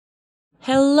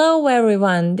Hello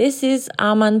everyone, this is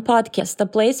Aman Podcast, a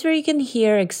place where you can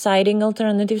hear exciting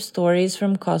alternative stories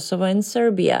from Kosovo and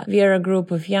Serbia. We are a group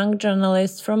of young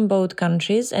journalists from both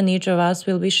countries, and each of us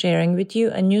will be sharing with you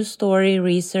a new story,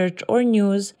 research, or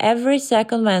news every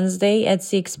second Wednesday at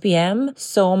 6 p.m.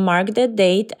 So mark that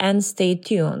date and stay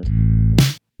tuned.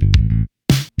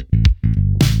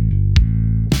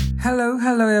 Hello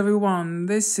everyone.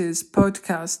 This is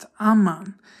podcast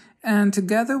Aman. And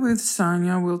together with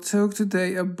Sanja, we'll talk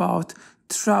today about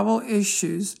travel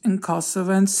issues in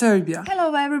Kosovo and Serbia.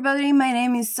 Hello everybody, my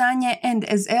name is Sanja, and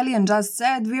as Elion just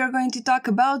said, we are going to talk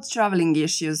about traveling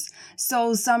issues.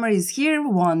 So summer is here,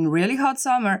 one really hot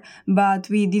summer, but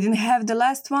we didn't have the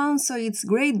last one, so it's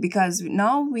great because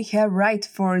now we have right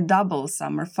for double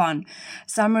summer fun.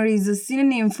 Summer is a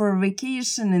synonym for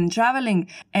vacation and traveling,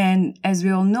 and as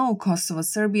we all know,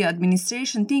 Kosovo-Serbia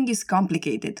administration thing is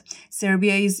complicated.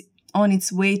 Serbia is on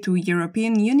its way to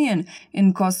European Union,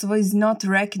 and Kosovo is not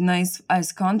recognized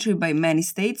as country by many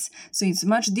states, so it's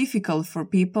much difficult for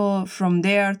people from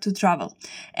there to travel.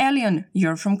 Elion,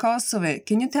 you're from Kosovo.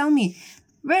 Can you tell me,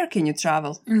 where can you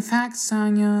travel? In fact,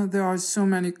 Sanja, there are so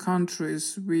many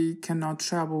countries we cannot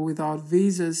travel without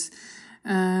visas,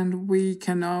 and we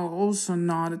can now also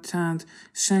not attend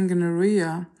Schengen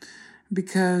area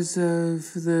because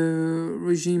of the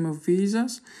regime of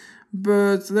visas.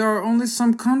 But there are only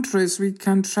some countries we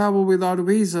can travel without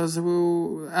visas,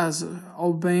 as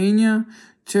Albania,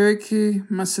 Turkey,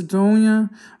 Macedonia,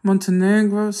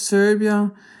 Montenegro,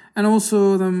 Serbia, and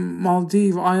also the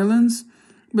Maldives Islands.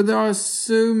 But there are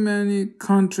so many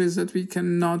countries that we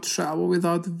cannot travel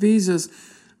without visas.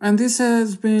 And this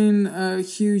has been a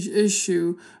huge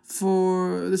issue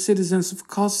for the citizens of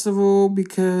Kosovo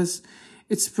because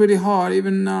it's pretty hard,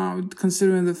 even now,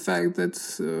 considering the fact that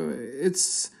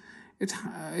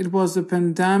it was a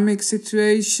pandemic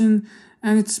situation,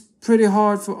 and it's pretty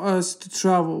hard for us to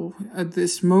travel at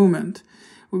this moment.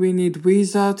 We need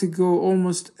visa to go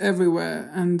almost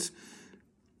everywhere, and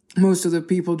most of the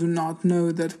people do not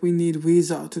know that we need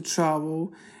visa to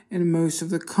travel in most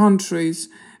of the countries.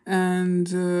 And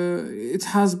it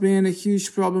has been a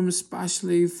huge problem,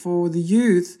 especially for the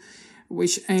youth,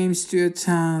 which aims to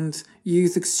attend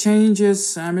youth exchanges,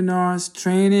 seminars,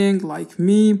 training, like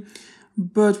me.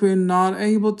 But we're not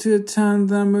able to attend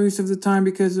them most of the time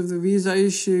because of the visa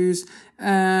issues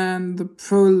and the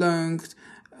prolonged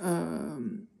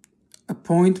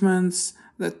appointments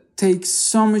that take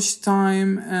so much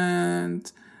time,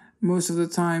 and most of the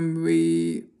time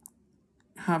we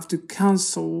have to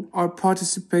cancel our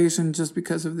participation just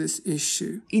because of this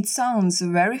issue. It sounds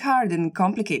very hard and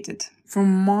complicated.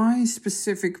 From my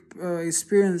specific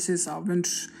experiences, I've been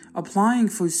applying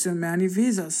for so many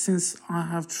visas since I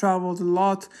have traveled a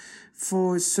lot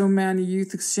for so many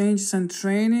youth exchanges and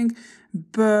training,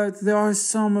 but there are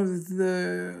some of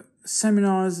the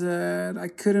seminars that I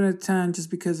couldn't attend just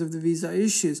because of the visa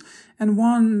issues. And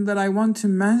one that I want to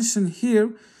mention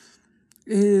here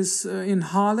is in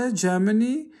Halle,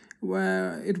 Germany,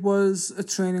 where it was a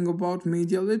training about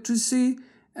media literacy,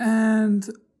 and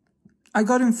I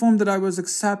got informed that I was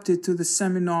accepted to the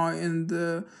seminar in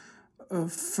the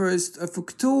 1st of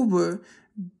October,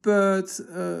 but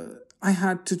I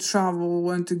had to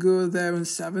travel and to go there on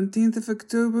 17th of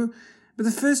October. But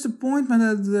the first appointment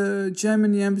at the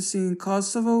Germany embassy in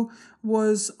Kosovo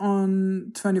was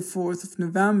on 24th of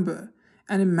November.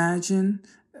 And imagine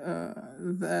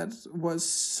that was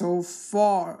so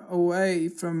far away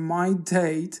from my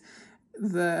date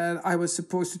that I was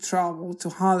supposed to travel to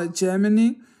Halle,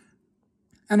 Germany.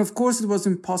 And of course, it was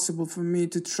impossible for me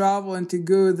to travel and to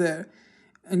go there.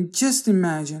 And just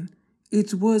imagine,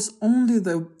 it was only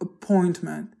the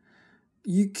appointment.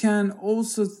 You can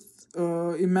also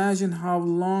imagine how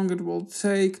long it will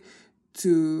take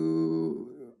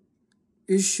to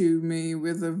issue me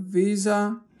with a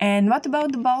visa. And what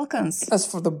about the Balkans? As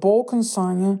for the Balkans,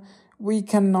 Sanja, we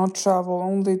cannot travel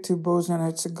only to Bosnia and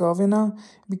Herzegovina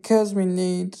because we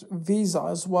need visa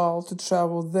as well to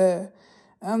travel there.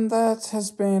 And that has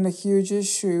been a huge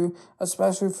issue,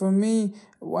 especially for me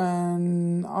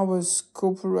when I was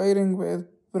cooperating with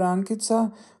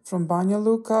Brankica from Banja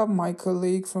Luka, my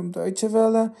colleague from Deutsche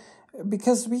Welle,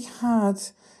 because we had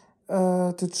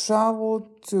to travel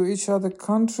to each other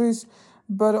countries,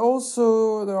 but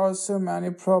also there are so many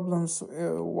problems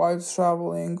while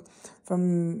traveling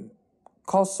from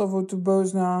Kosovo to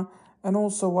Bosnia, and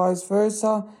also vice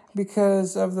versa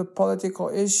because of the political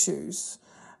issues.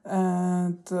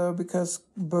 And because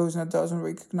Bosnia doesn't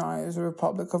recognize the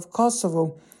Republic of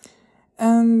Kosovo.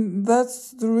 And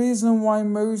that's the reason why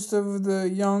most of the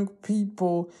young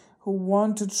people who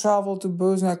want to travel to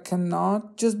Bosnia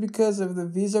cannot just because of the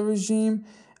visa regime.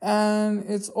 And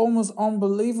it's almost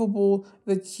unbelievable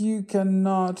that you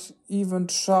cannot even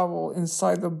travel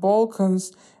inside the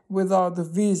Balkans without the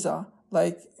visa,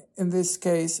 like in this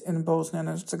case in Bosnia and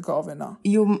Herzegovina.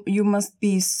 You must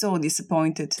be so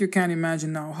disappointed. You can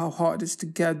imagine now how hard it is to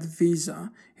get the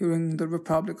visa here in the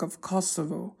Republic of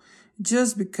Kosovo,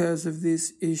 just because of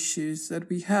these issues that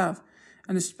we have,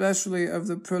 and especially of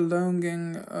the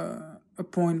prolonging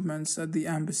appointments at the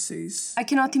embassies. I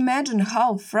cannot imagine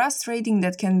how frustrating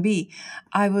that can be.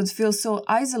 I would feel so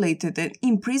isolated and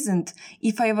imprisoned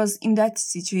if I was in that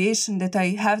situation that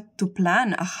I have to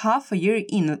plan a half a year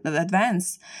in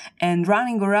advance and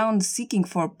running around seeking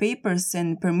for papers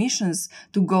and permissions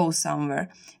to go somewhere.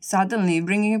 Suddenly,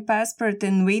 bringing a passport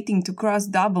and waiting to cross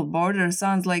double border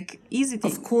sounds like easy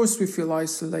thing. Of course we feel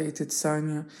isolated,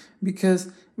 Sanja,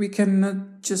 because we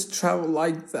cannot just travel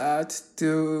like that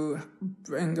to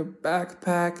bring a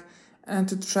backpack and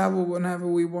to travel whenever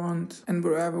we want and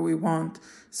wherever we want.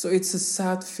 So it's a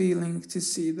sad feeling to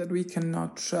see that we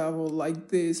cannot travel like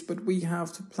this, but we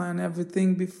have to plan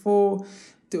everything before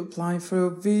to apply for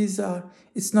a visa.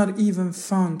 It's not even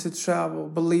fun to travel,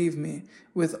 believe me,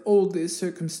 with all these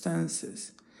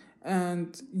circumstances.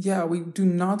 And yeah, we do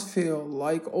not feel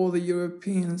like all the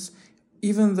Europeans,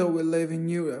 even though we live in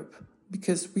Europe,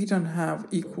 because we don't have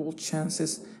equal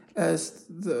chances as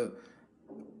the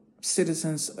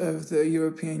citizens of the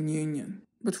European Union.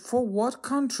 But for what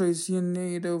countries you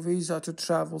need a visa to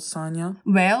travel, Sanja?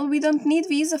 Well, we don't need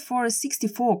visa for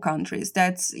 64 countries,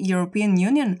 that's European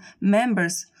Union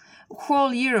members,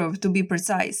 whole Europe to be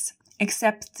precise,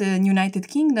 except the United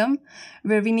Kingdom,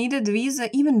 where we needed visa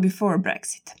even before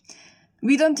Brexit.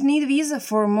 We don't need visa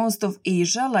for most of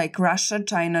Asia, like Russia,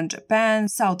 China, Japan,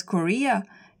 South Korea,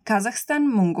 Kazakhstan,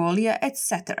 Mongolia,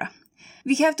 etc.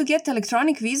 We have to get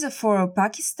electronic visa for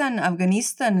Pakistan,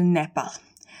 Afghanistan, and Nepal.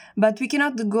 But we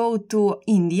cannot go to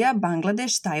India,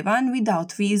 Bangladesh, Taiwan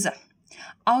without visa.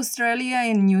 Australia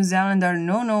and New Zealand are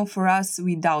no-no for us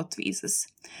without visas.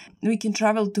 We can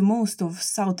travel to most of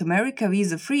South America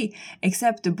visa-free,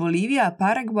 except Bolivia,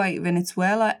 Paraguay,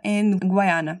 Venezuela, and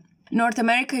Guyana. North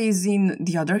America is, in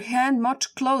the other hand,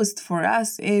 much closed for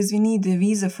us as we need a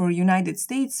visa for United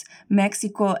States,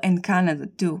 Mexico and Canada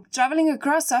too. Traveling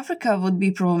across Africa would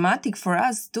be problematic for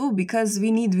us too because we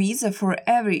need visa for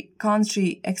every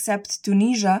country except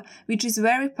Tunisia, which is a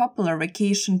very popular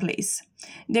vacation place.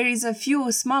 There is a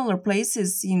few smaller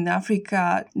places in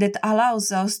Africa that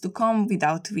allows us to come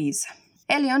without visa.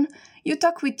 Elion, you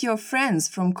talk with your friends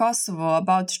from Kosovo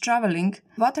about traveling.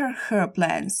 What are her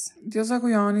plans? Diosa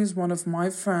Guyani is one of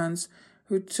my friends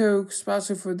who talked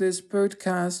especially for this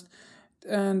podcast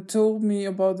and told me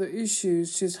about the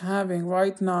issues she's having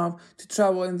right now to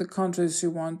travel in the countries she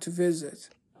wants to visit.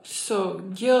 So,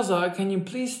 Diosa, can you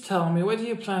please tell me, where do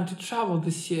you plan to travel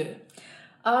this year?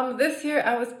 This year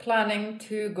I was planning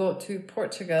to go to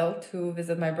Portugal to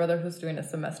visit my brother who's doing a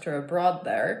semester abroad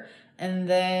there. And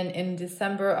then in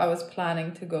December, I was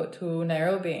planning to go to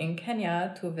Nairobi in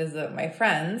Kenya to visit my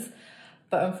friends.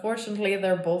 But unfortunately,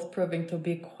 they're both proving to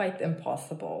be quite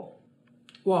impossible.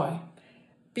 Why?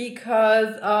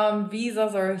 Because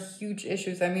visas are huge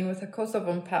issues. I mean, with a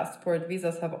Kosovan passport,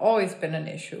 visas have always been an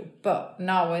issue. But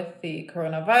now with the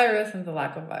coronavirus and the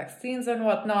lack of vaccines and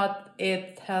whatnot,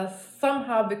 it has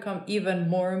somehow become even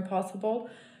more impossible.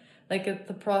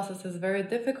 The process is very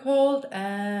difficult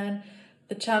and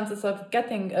the chances of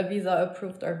getting a visa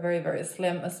approved are very, very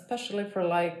slim, especially for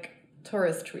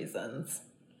tourist reasons.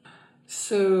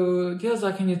 So,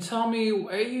 Diosa, can you tell me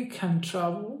where you can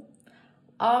travel?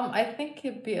 I think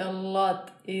it'd be a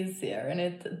lot easier and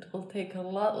it will take a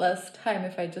lot less time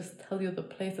if I just tell you the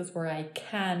places where I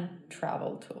can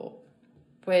travel to,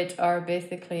 which are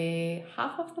basically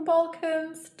half of the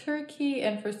Balkans, Turkey,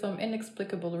 and for some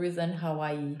inexplicable reason,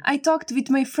 Hawaii. I talked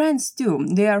with my friends too.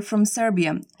 They are from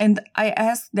Serbia, and I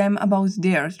asked them about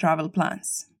their travel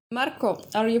plans. Marko,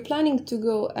 are you planning to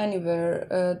go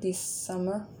anywhere this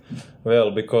summer?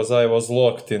 Well, because I was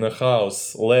locked in a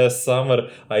house last summer,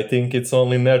 I think it's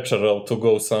only natural to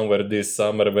go somewhere this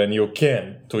summer when you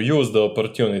can, to use the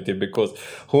opportunity, because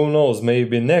who knows,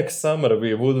 maybe next summer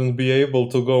we wouldn't be able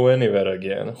to go anywhere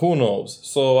again. Who knows?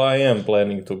 So I am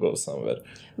planning to go somewhere.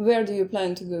 Where do you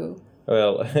plan to go?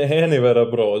 Well, anywhere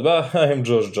abroad, but I am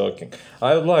just joking.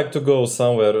 I would like to go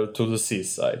somewhere to the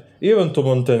seaside, even to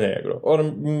Montenegro, or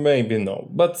maybe no,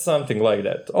 but something like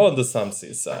that, on the some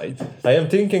seaside. I am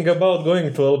thinking about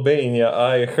going to Albania.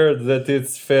 I heard that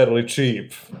it's fairly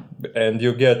cheap, and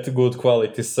you get good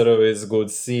quality service,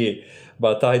 good sea,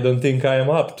 but I don't think I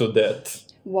am up to that.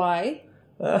 Why?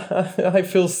 I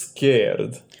feel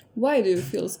scared. Why do you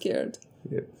feel scared?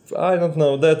 I don't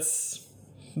know. That's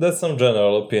some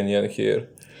general opinion here.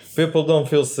 People don't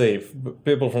feel safe.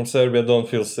 People from Serbia don't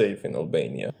feel safe in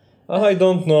Albania. I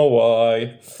don't know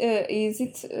why. Is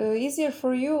it easier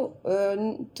for you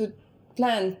to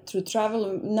plan to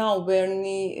travel now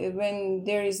when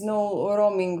there is no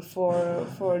roaming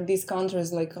for these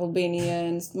countries like Albania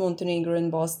and Montenegro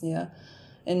and Bosnia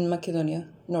and Macedonia,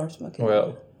 North Macedonia?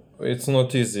 Well, it's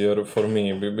not easier for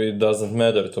me. It doesn't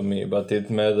matter to me, but it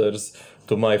matters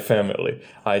to my family.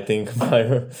 I think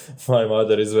my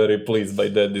mother is very pleased by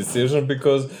that decision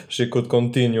because she could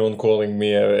continue on calling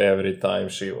me every time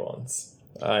she wants.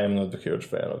 I am not a huge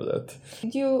fan of that.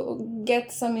 Did you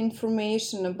get some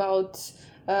information about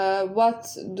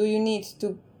what do you need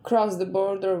to cross the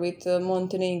border with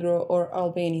Montenegro or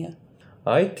Albania?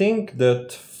 I think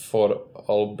that for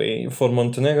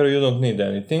Montenegro you don't need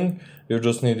anything. You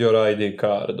just need your ID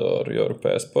card or your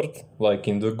passport, like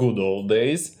in the good old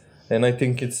days. And I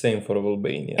think it's same for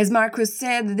Albania. As Marcus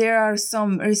said, there are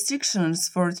some restrictions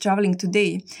for traveling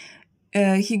today.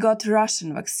 He got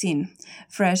Russian vaccine.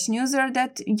 Fresh news are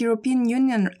that European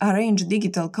Union arranged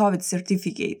digital COVID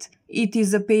certificate. It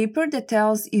is a paper that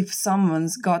tells if someone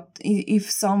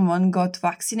got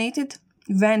vaccinated,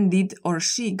 when did or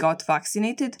she got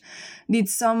vaccinated, did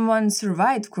someone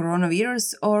survive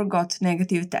coronavirus or got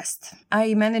negative test.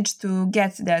 I managed to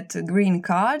get that green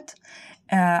card.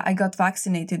 I got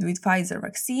vaccinated with Pfizer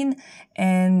vaccine,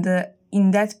 and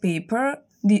in that paper,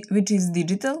 which is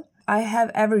digital, I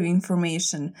have every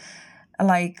information,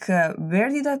 like where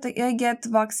did I get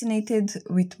vaccinated,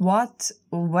 with what,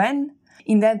 when.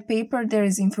 In that paper, there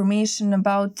is information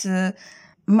about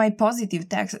my positive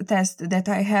test that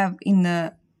I have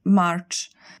in March.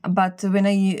 But when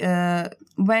I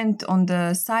went on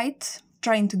the site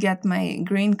trying to get my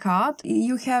green card,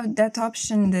 you have that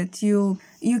option that you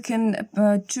can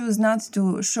choose not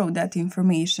to show that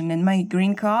information. And my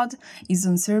green card is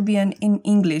on Serbian in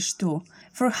English too.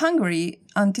 For Hungary,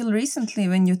 until recently,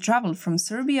 when you traveled from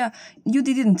Serbia, you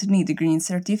didn't need a green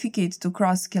certificate to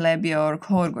cross Kelebia or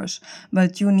Horgosh,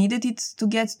 but you needed it to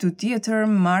get to theater,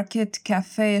 market,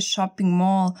 cafe, shopping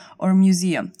mall, or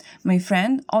museum. My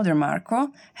friend, other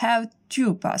Marco, have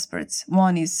 2 passports.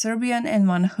 One is Serbian and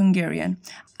one Hungarian.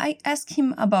 I asked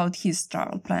him about his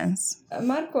travel plans.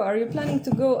 Marco, are you planning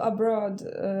to go abroad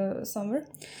somewhere?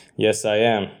 Yes, I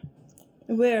am.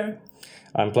 Where?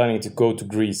 I'm planning to go to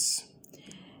Greece.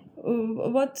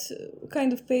 What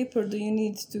kind of papers do you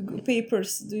need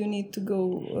to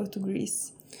go to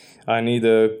Greece? I need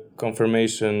a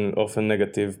confirmation of a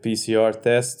negative PCR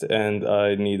test, and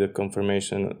I need a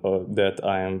confirmation that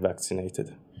I am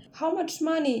vaccinated. How much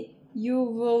money you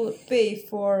will pay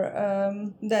for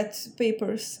that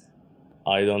papers?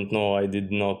 I don't know. I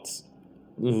did not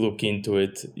look into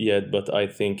it yet, but I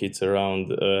think it's around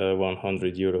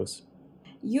 100 euros.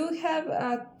 You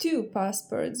have 2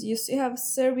 passports. You have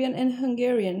Serbian and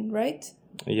Hungarian, right?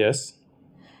 Yes.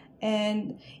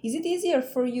 And is it easier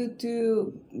for you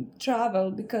to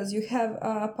travel because you have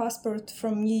a passport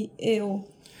from EU?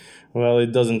 Well,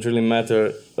 it doesn't really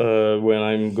matter when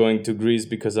I'm going to Greece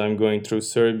because I'm going through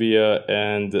Serbia,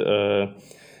 and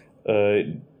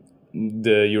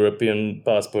the European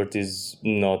passport is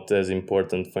not as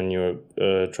important when you're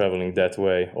traveling that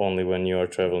way, only when you are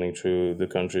traveling through the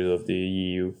countries of the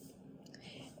EU.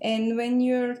 And when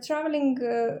you're traveling,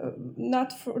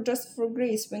 not just for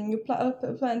Greece, when you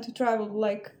plan to travel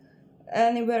like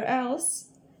anywhere else,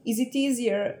 is it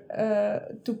easier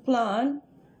to plan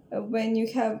when you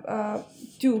have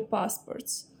 2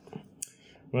 passports?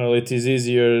 Well, it is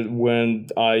easier when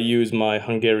I use my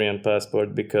Hungarian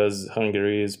passport because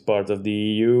Hungary is part of the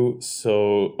EU,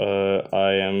 so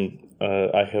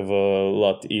I have a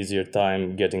lot easier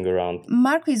time getting around.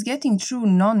 Marco is getting through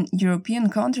non-European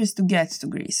countries to get to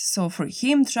Greece, so for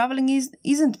him traveling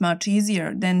isn't much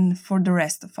easier than for the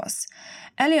rest of us.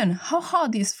 Elion, how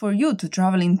hard is for you to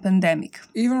travel in pandemic?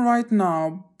 Even right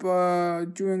now,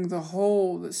 during the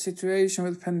whole situation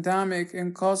with pandemic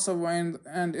in Kosovo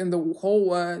and in the whole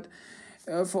world,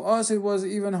 for us it was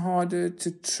even harder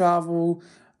to travel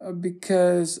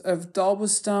because of double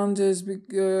standards,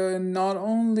 not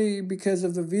only because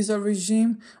of the visa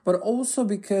regime, but also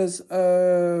because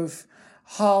of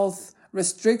health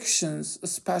restrictions,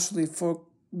 especially for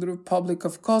the Republic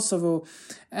of Kosovo.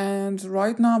 And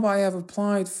right now I have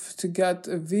applied to get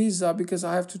a visa because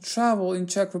I have to travel in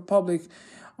Czech Republic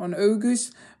on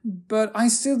August, but I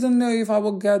still don't know if I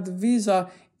will get the visa.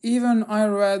 Even I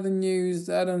read the news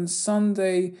that on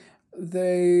Sunday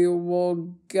they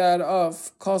will get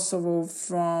off Kosovo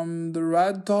from the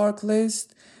red dark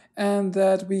list, and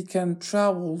that we can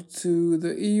travel to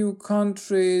the EU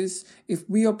countries if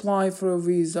we apply for a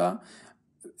visa.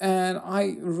 And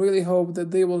I really hope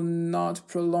that they will not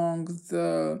prolong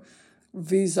the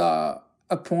visa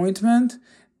appointment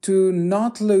to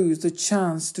not lose the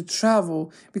chance to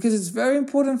travel, because it's very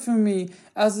important for me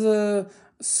as a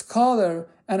scholar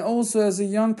and also as a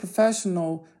young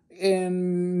professional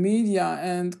in media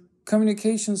and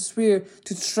communication sphere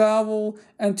to travel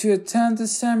and to attend the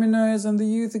seminars and the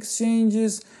youth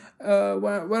exchanges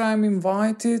where I'm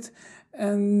invited,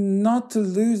 and not to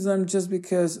lose them just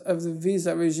because of the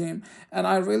visa regime. And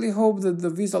I really hope that the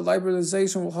visa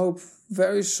liberalization will help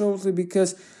very shortly,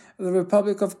 because the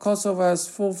Republic of Kosovo has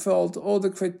fulfilled all the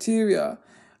criteria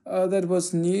that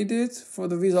was needed for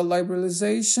the visa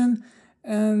liberalization.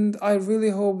 And I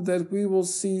really hope that we will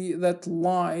see that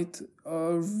light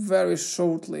very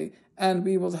shortly, and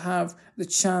we will have the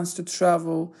chance to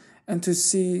travel and to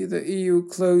see the EU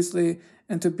closely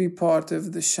and to be part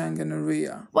of the Schengen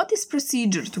area. What is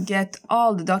procedure to get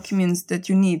all the documents that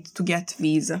you need to get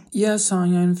visa? Yes,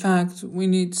 Anya, in fact, we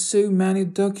need so many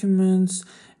documents,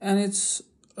 and it's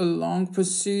a long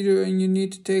procedure, and you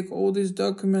need to take all these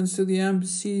documents to the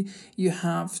embassy. You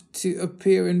have to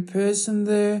appear in person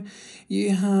there.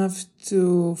 You have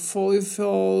to fully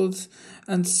fill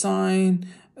and sign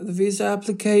the visa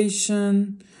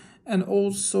application. And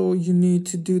also you need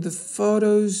to do the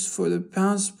photos for the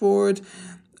passport.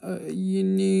 You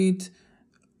need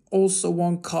also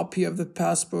one copy of the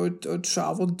passport or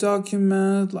travel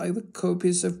document, like the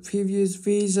copies of previous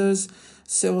visas,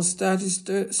 civil status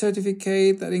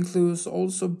certificate that includes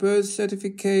also birth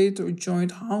certificate or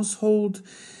joint household,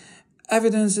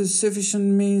 evidence of sufficient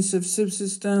means of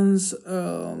subsistence,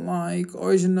 like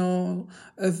original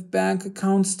of bank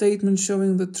account statement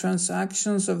showing the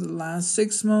transactions of the last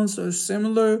 6 months or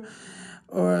similar,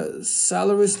 or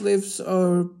salary slips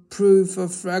or proof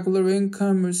of regular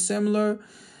income or similar.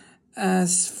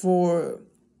 As for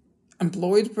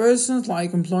employed persons,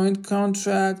 like employment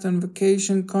contract and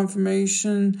vacation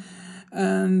confirmation,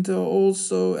 and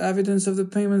also evidence of the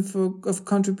payment of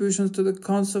contributions to the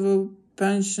Kosovo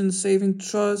pension saving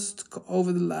trust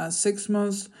over the last 6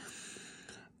 months.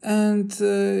 And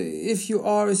if you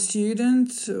are a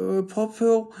student or a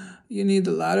pupil, you need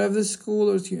the letter of the school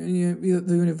or the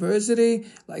university,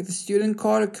 like the student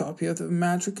card, a copy of the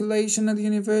matriculation at the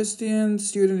university, and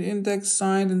student index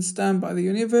signed and stamped by the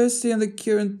university, and the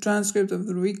current transcript of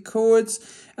the records,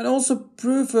 and also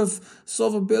proof of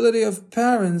solvability of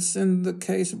parents in the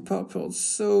case of pupils.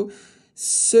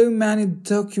 So many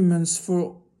documents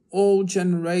for all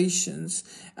generations,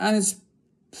 and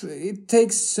it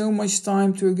takes so much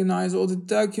time to organize all the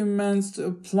documents, to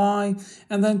apply,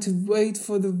 and then to wait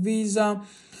for the visa.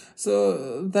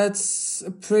 So that's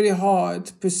a pretty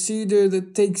hard procedure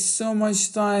that takes so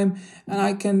much time, and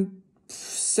I can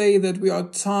say that we are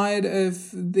tired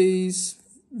of these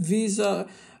visa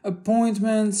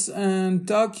appointments and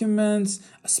documents,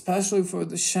 especially for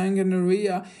the Schengen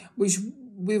area, which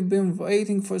we've been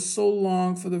waiting for so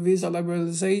long for the visa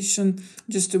liberalization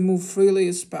just to move freely,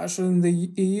 especially in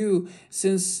the EU,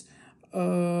 since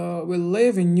we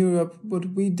live in Europe,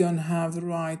 but we don't have the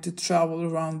right to travel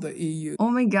around the EU. Oh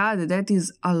my god, that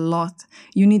is a lot.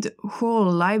 You need a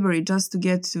whole library just to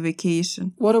get to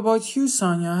vacation. What about you,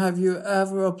 Sanja? Have you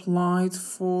ever applied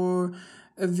for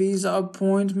a visa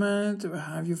appointment, or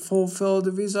have you fulfilled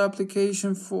the visa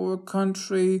application for a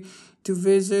country to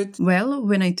visit? Well,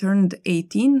 when I turned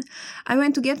 18, I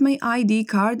went to get my ID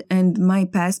card and my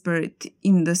passport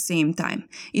in the same time.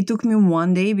 It took me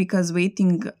 1 day because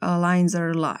waiting lines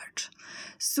are large.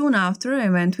 Soon after, I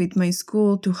went with my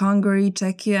school to Hungary,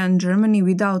 Czechia, and Germany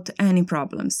without any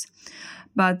problems.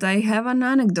 But I have an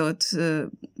anecdote,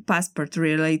 passport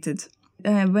related.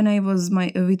 When I was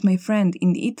with my friend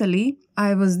in Italy,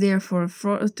 I was there for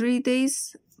 4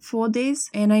 days,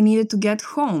 and I needed to get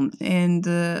home. And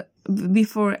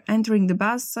before entering the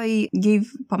bus, I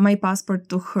gave my passport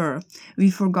to her. We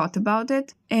forgot about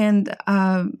it. And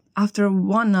after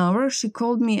 1 hour, she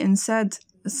called me and said,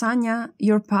 "Sanja,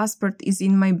 your passport is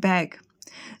in my bag."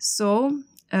 So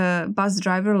bus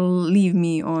driver leave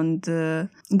me on the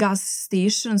gas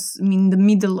stations in the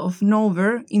middle of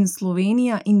nowhere in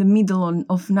Slovenia in the middle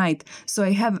of night. So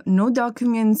I have no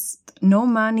documents, no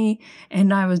money,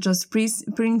 and I was just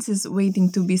princess waiting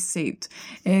to be saved.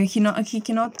 He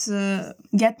cannot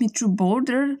get me through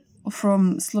border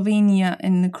from Slovenia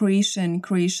and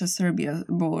Croatia-Serbia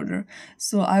border.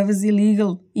 So I was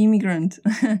illegal immigrant.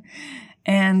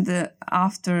 And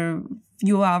after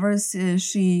few hours,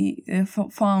 she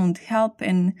found help,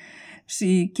 and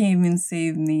she came and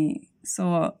saved me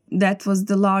So that was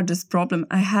the largest problem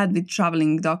I had with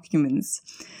traveling documents.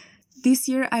 This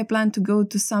year I plan to go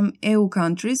to some EU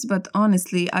countries, but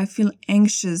honestly I feel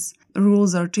anxious.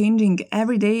 Rules are changing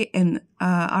every day and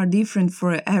are different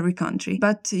for every country.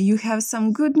 But you have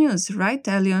some good news, right,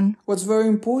 Elion? What's very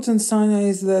important, Sanja,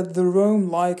 is that the Rome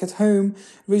like at home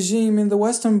regime in the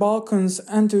Western Balkans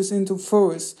enters into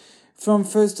force. From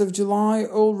 1st of July,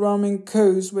 all roaming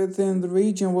codes within the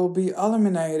region will be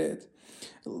eliminated.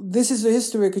 This is a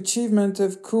historic achievement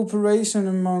of cooperation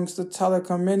amongst the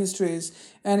telecom ministries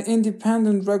and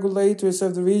independent regulators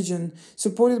of the region,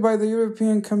 supported by the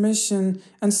European Commission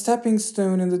and stepping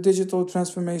stone in the digital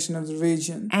transformation of the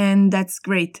region. And that's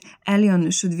great.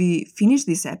 Elion, should we finish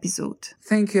this episode?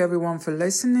 Thank you everyone for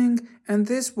listening, and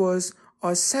this was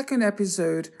our second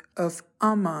episode of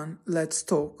Aman Let's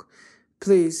Talk.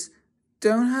 Please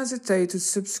don't hesitate to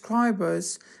subscribe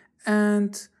us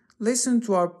and listen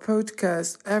to our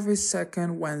podcast every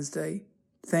second Wednesday.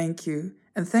 Thank you.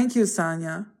 And thank you,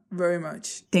 Sanja, very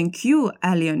much. Thank you,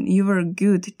 Elion. You were a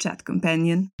good chat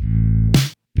companion.